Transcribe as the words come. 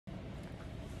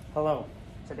Hello,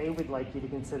 today we'd like you to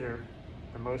consider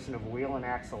the motion of wheel and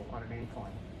axle on an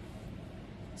incline.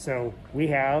 So we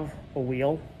have a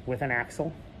wheel with an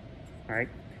axle, all right?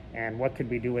 And what could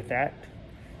we do with that?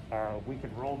 We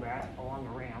could roll that along a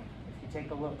ramp. If you take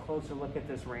a closer look at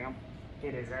this ramp,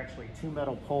 it is actually two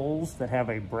metal poles that have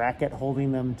a bracket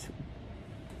holding them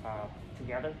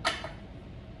together.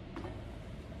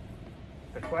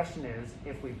 The question is,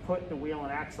 if we put the wheel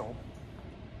and axle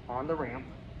on the ramp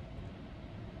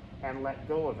and let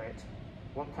go of it,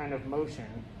 what kind of motion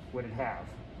would it have?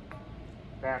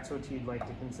 That's what you'd like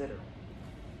to consider.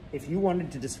 If you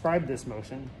wanted to describe this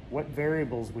motion, what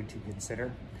variables would you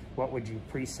consider? What would you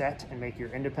preset and make your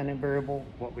independent variable?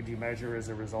 What would you measure as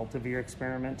a result of your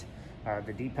experiment?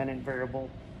 The dependent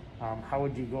variable? How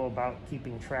would you go about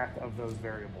keeping track of those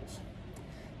variables?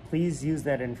 Please use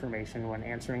that information when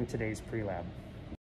answering today's pre-lab.